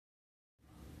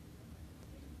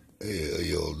Hey, how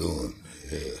y'all doing?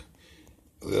 Yeah.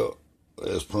 Well,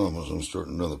 as promised, I'm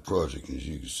starting another project, and as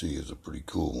you can see, it's a pretty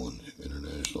cool one.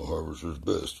 International Harvester's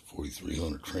Best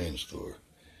 4300 Transtar.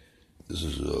 This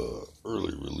is a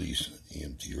early release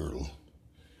EMT Ertl.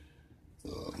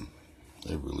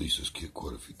 They've released this kit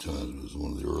quite a few times, but it was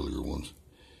one of the earlier ones.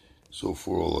 So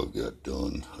far, all I've got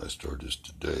done, I started this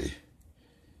today,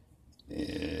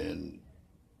 and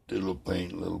did a little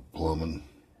paint, a little plumbing,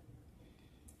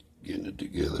 getting it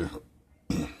together.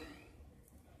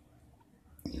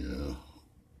 Yeah,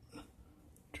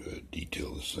 try to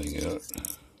detail this thing out.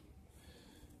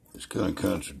 It's kind of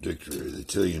contradictory. They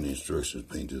tell you in the instructions,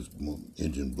 paint this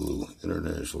engine blue.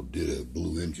 International did have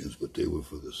blue engines, but they were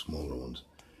for the smaller ones.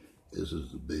 This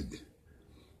is the big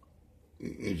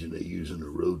engine they use in the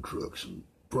road trucks, and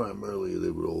primarily they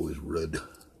were always red.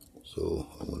 So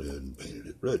I went ahead and painted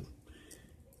it red.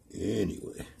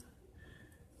 Anyway,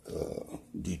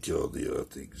 detailed the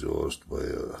exhaust by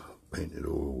painting it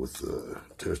over with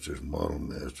Tester's Model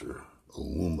Master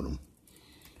aluminum,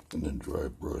 and then dry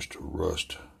brush to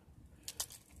rust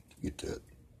to get that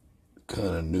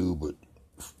kind of new but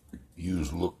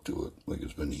used look to it, like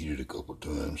it's been heated a couple of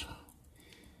times.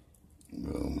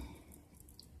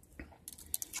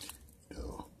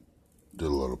 Did a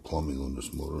lot of plumbing on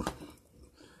this motor.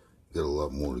 Got a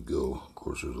lot more to go. Of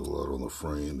course, there's a lot on the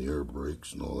frame, the air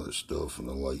brakes, and all that stuff, and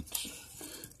the lights.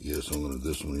 Yes,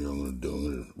 this one here, I'm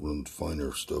gonna run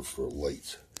finer stuff for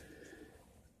lights.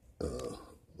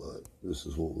 But this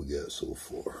is what we got so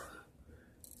far,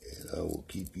 and I will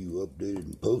keep you updated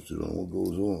and posted on what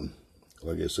goes on.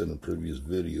 Like I said in the previous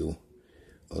video,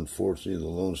 unfortunately, the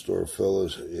Lone Star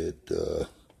fellas,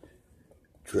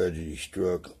 tragedy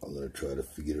struck. I'm gonna try to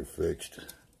get it fixed.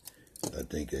 I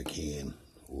think I can.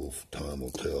 Well, time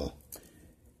will tell.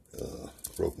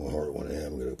 Broke my heart when I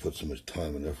have. I'm gonna put so much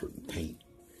time and effort in paint.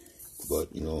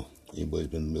 But you know, anybody's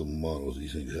been building models,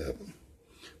 these things happen.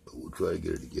 But we'll try to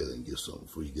get it together and get something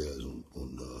for you guys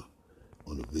on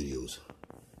the videos.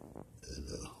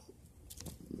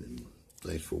 And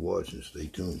thanks for watching. Stay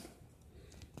tuned.